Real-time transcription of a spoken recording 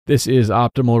This is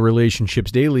Optimal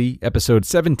Relationships Daily, episode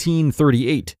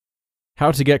 1738,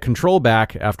 How to Get Control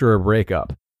Back After a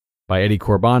Breakup, by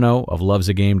Corbano of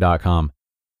lovesagame.com.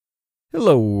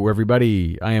 Hello,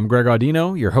 everybody. I am Greg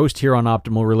Audino, your host here on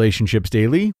Optimal Relationships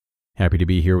Daily. Happy to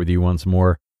be here with you once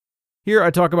more. Here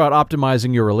I talk about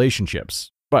optimizing your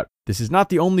relationships, but this is not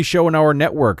the only show in our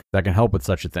network that can help with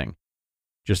such a thing.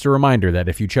 Just a reminder that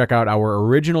if you check out our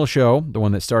original show, the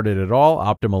one that started it all,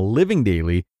 Optimal Living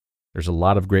Daily, there's a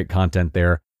lot of great content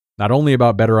there, not only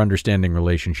about better understanding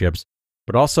relationships,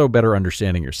 but also better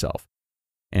understanding yourself.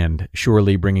 And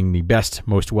surely bringing the best,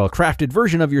 most well-crafted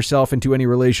version of yourself into any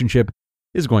relationship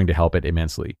is going to help it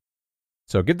immensely.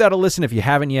 So give that a listen if you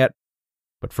haven't yet.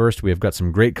 But first, we have got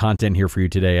some great content here for you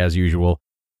today, as usual.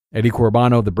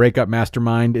 Corbano, the breakup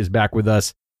mastermind, is back with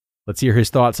us. Let's hear his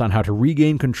thoughts on how to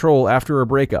regain control after a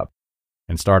breakup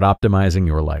and start optimizing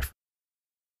your life.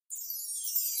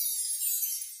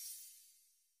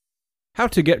 How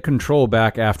to Get Control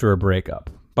Back After a Breakup,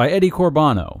 by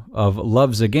Corbano of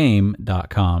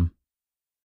lovesagame.com.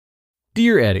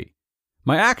 Dear Eddie,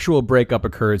 my actual breakup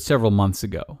occurred several months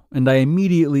ago, and I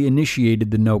immediately initiated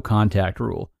the no contact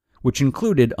rule, which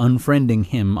included unfriending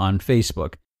him on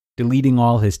Facebook, deleting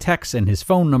all his texts and his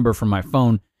phone number from my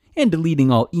phone, and deleting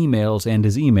all emails and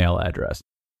his email address.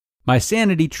 My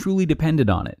sanity truly depended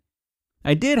on it.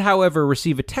 I did, however,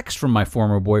 receive a text from my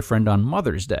former boyfriend on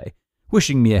Mother's Day,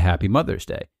 wishing me a happy Mother's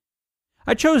Day.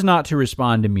 I chose not to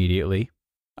respond immediately.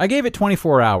 I gave it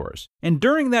 24 hours, and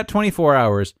during that 24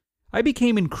 hours, I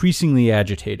became increasingly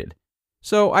agitated.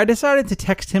 So I decided to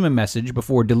text him a message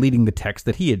before deleting the text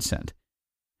that he had sent.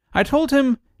 I told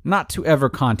him not to ever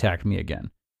contact me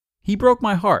again. He broke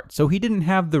my heart, so he didn't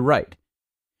have the right.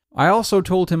 I also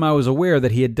told him I was aware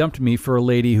that he had dumped me for a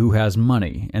lady who has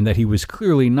money, and that he was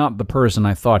clearly not the person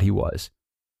I thought he was.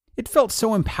 It felt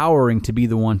so empowering to be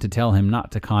the one to tell him not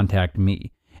to contact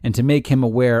me, and to make him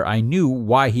aware I knew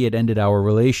why he had ended our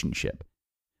relationship.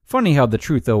 Funny how the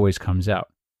truth always comes out.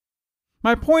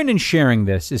 My point in sharing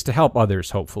this is to help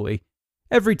others, hopefully.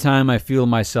 Every time I feel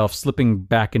myself slipping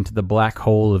back into the black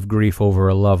hole of grief over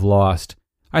a love lost,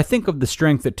 I think of the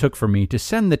strength it took for me to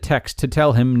send the text to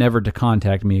tell him never to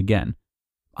contact me again.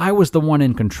 I was the one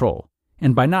in control,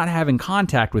 and by not having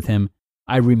contact with him,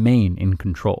 I remain in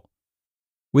control.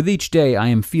 With each day, I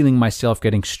am feeling myself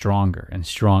getting stronger and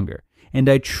stronger, and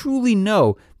I truly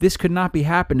know this could not be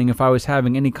happening if I was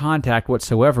having any contact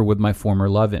whatsoever with my former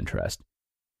love interest.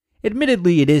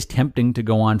 Admittedly, it is tempting to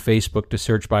go on Facebook to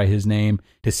search by his name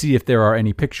to see if there are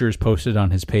any pictures posted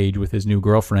on his page with his new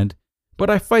girlfriend, but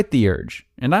I fight the urge,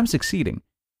 and I'm succeeding.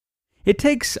 It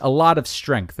takes a lot of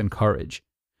strength and courage,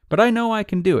 but I know I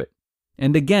can do it.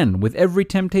 And again, with every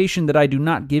temptation that I do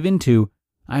not give into,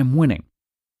 I'm winning.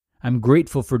 I'm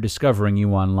grateful for discovering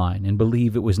you online and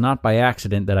believe it was not by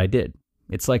accident that I did.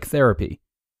 It's like therapy.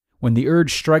 When the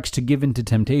urge strikes to give in to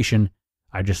temptation,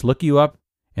 I just look you up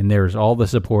and there is all the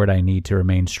support I need to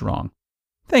remain strong.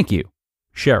 Thank you,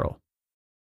 Cheryl.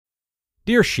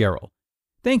 Dear Cheryl,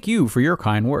 thank you for your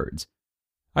kind words.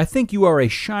 I think you are a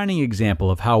shining example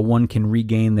of how one can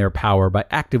regain their power by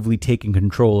actively taking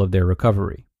control of their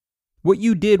recovery. What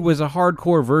you did was a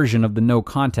hardcore version of the no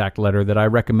contact letter that I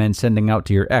recommend sending out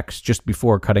to your ex just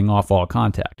before cutting off all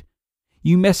contact.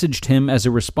 You messaged him as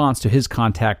a response to his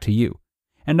contact to you,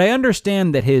 and I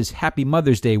understand that his Happy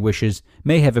Mother's Day wishes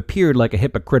may have appeared like a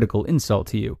hypocritical insult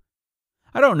to you.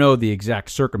 I don't know the exact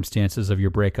circumstances of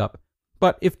your breakup,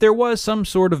 but if there was some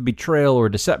sort of betrayal or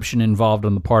deception involved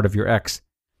on the part of your ex,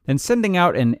 then sending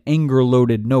out an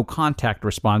anger-loaded no contact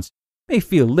response may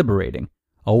feel liberating.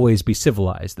 Always be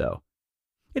civilized, though.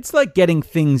 It's like getting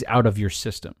things out of your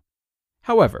system.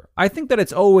 However, I think that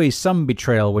it's always some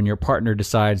betrayal when your partner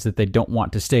decides that they don't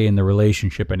want to stay in the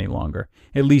relationship any longer,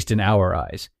 at least in our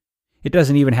eyes. It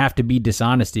doesn't even have to be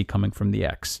dishonesty coming from the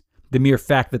ex. The mere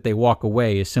fact that they walk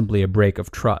away is simply a break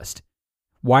of trust.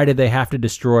 Why did they have to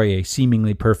destroy a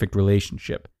seemingly perfect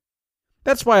relationship?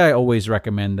 That's why I always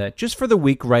recommend that just for the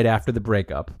week right after the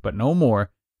breakup, but no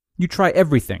more, you try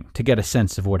everything to get a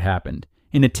sense of what happened,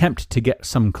 in an attempt to get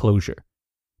some closure.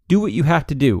 Do what you have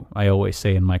to do, I always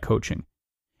say in my coaching.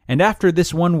 And after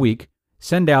this 1 week,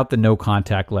 send out the no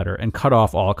contact letter and cut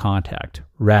off all contact,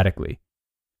 radically.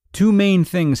 2 main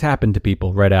things happen to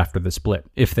people right after the split,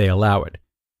 if they allow it.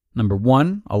 Number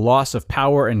 1, a loss of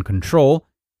power and control.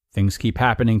 Things keep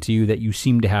happening to you that you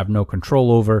seem to have no control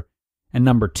over. And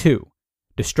number 2,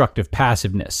 destructive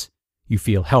passiveness. You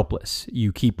feel helpless.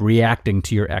 You keep reacting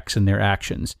to your ex and their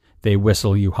actions. They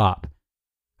whistle, you hop.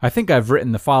 I think I've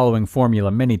written the following formula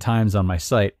many times on my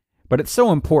site, but it's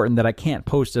so important that I can't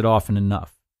post it often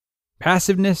enough.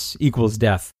 Passiveness equals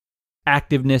death.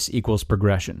 Activeness equals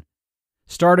progression.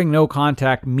 Starting no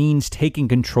contact means taking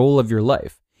control of your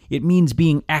life. It means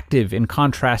being active in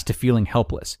contrast to feeling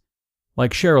helpless.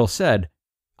 Like Cheryl said,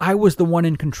 I was the one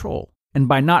in control, and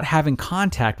by not having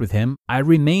contact with him, I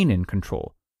remain in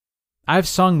control. I've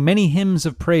sung many hymns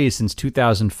of praise since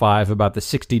 2005 about the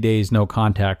 60 days no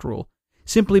contact rule,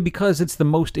 simply because it's the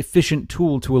most efficient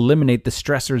tool to eliminate the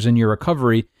stressors in your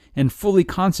recovery and fully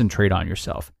concentrate on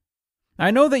yourself.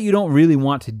 I know that you don't really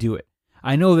want to do it.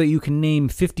 I know that you can name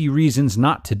 50 reasons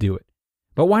not to do it.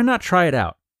 But why not try it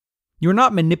out? You're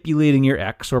not manipulating your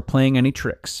ex or playing any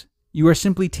tricks. You are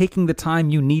simply taking the time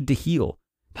you need to heal,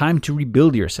 time to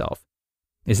rebuild yourself.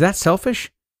 Is that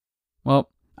selfish? Well,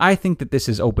 I think that this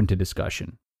is open to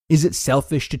discussion. Is it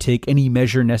selfish to take any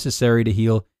measure necessary to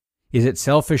heal? Is it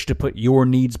selfish to put your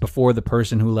needs before the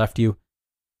person who left you?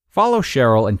 Follow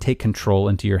Cheryl and take control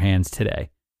into your hands today.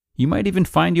 You might even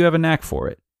find you have a knack for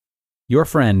it. Your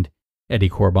friend, Eddie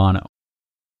Corbano.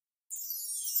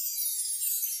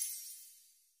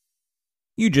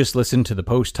 You just listened to the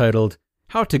post titled,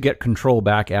 How to Get Control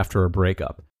Back After a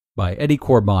Breakup by Eddie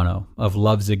Corbano of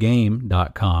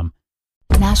lovesagame.com.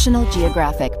 National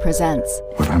Geographic presents.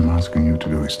 What I'm asking you to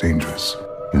do is dangerous.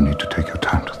 You need to take your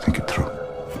time to think it through.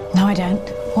 No, I don't.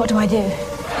 What do I do?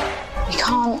 We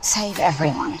can't save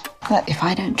everyone. But if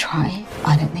I don't try,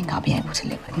 I don't think I'll be able to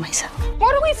live with myself.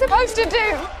 What are we supposed to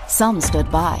do? Some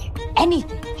stood by.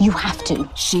 Anything. You have to.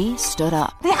 She stood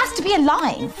up. There has to be a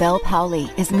line. Belle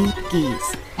Powley is Meet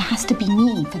Geese. There has to be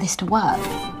me for this to work.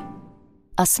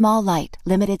 A Small Light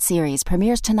limited series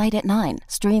premieres tonight at 9.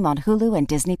 Stream on Hulu and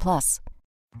Disney+.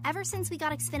 Ever since we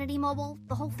got Xfinity Mobile,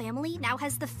 the whole family now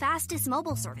has the fastest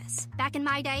mobile service. Back in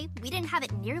my day, we didn't have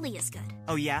it nearly as good.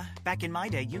 Oh yeah? Back in my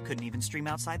day, you couldn't even stream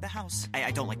outside the house. I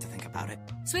don't like to think about it.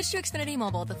 Switch to Xfinity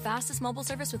Mobile, the fastest mobile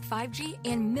service with 5G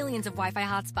and millions of Wi-Fi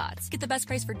hotspots. Get the best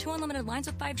price for 2 unlimited lines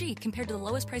with 5G compared to the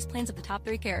lowest price plans of the top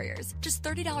 3 carriers. Just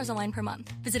 $30 a line per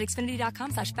month. Visit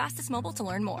Xfinity.com/fastestmobile to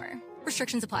learn more.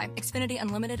 Restrictions apply. Xfinity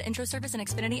Unlimited intro service and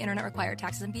Xfinity Internet required.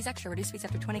 Taxes and fees extra. Reduced speeds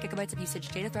after 20 gigabytes of usage.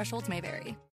 Data thresholds may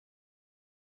vary.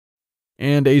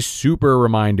 And a super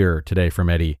reminder today from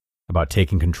Eddie about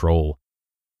taking control.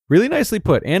 Really nicely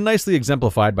put and nicely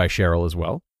exemplified by Cheryl as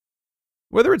well.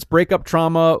 Whether it's breakup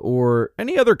trauma or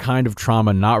any other kind of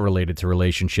trauma not related to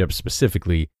relationships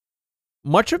specifically,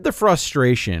 much of the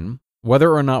frustration,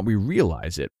 whether or not we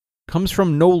realize it, comes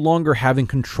from no longer having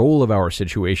control of our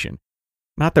situation.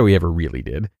 Not that we ever really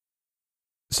did.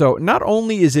 So not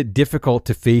only is it difficult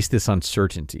to face this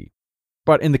uncertainty,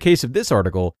 but in the case of this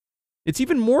article, it's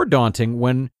even more daunting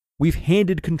when we've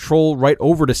handed control right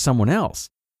over to someone else,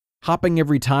 hopping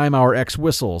every time our ex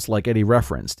whistles, like Eddie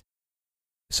referenced.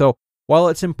 So while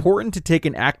it's important to take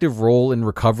an active role in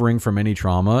recovering from any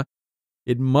trauma,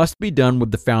 it must be done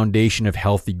with the foundation of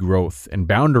healthy growth and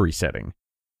boundary setting,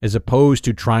 as opposed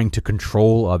to trying to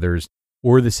control others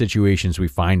or the situations we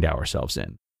find ourselves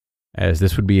in, as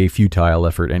this would be a futile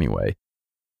effort anyway.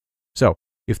 So,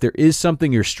 if there is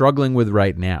something you're struggling with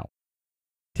right now,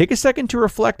 take a second to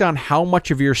reflect on how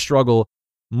much of your struggle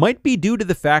might be due to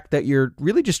the fact that you're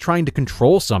really just trying to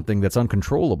control something that's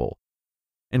uncontrollable,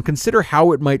 and consider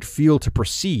how it might feel to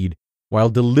proceed while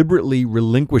deliberately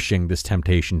relinquishing this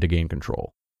temptation to gain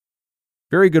control.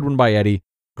 Very good one by Eddie.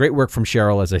 Great work from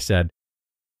Cheryl, as I said.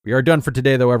 We are done for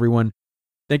today, though, everyone.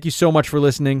 Thank you so much for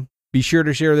listening. Be sure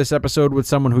to share this episode with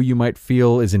someone who you might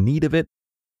feel is in need of it.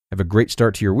 Have a great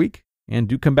start to your week, and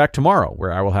do come back tomorrow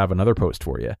where I will have another post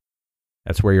for you.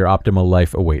 That's where your optimal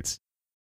life awaits.